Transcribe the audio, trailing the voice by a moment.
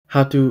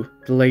How to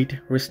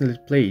delete recently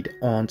played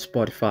on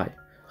Spotify.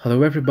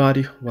 Hello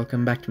everybody,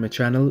 welcome back to my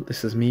channel.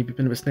 This is me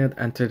Bipin Visneth,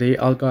 and today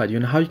I'll guide you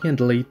on how you can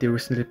delete the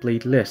recently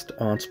played list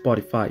on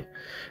Spotify.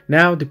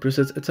 Now the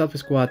process itself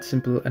is quite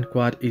simple and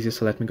quite easy,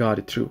 so let me guide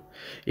it through.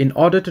 In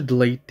order to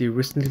delete the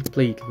recently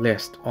played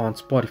list on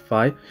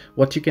Spotify,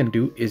 what you can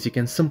do is you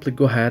can simply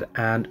go ahead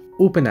and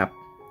open up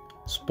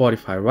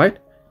Spotify, right?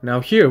 Now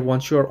here,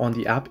 once you're on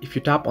the app, if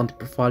you tap on the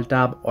profile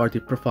tab or the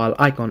profile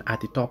icon at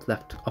the top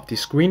left of the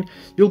screen,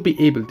 you'll be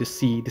able to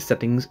see the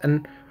settings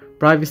and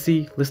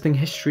privacy, listening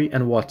history,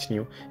 and what's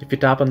new. If you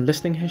tap on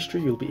listening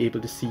history, you'll be able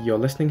to see your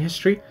listening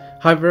history.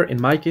 However, in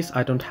my case,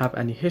 I don't have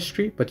any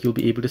history, but you'll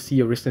be able to see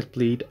your recently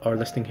played or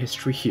listening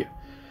history here.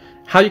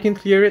 How you can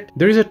clear it?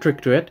 There is a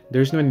trick to it.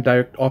 There is no any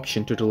direct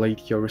option to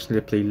delete your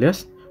recently played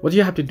list. What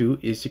you have to do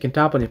is you can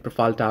tap on your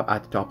profile tab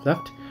at the top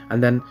left,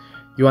 and then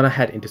you want to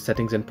head into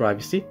settings and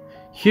privacy.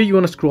 Here you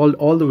want to scroll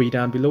all the way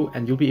down below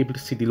and you'll be able to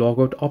see the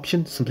logout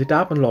option. Simply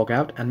tap on log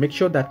out and make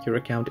sure that your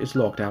account is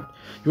logged out.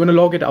 You want to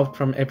log it out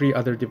from every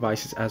other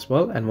devices as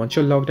well, and once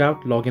you're logged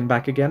out, log in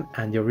back again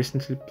and your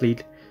recently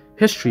played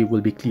history will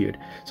be cleared.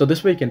 So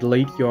this way you can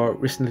delete your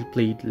recently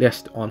played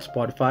list on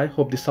Spotify.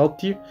 Hope this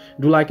helped you.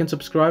 Do like and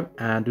subscribe,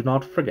 and do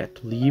not forget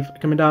to leave a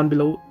comment down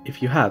below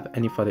if you have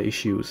any further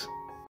issues.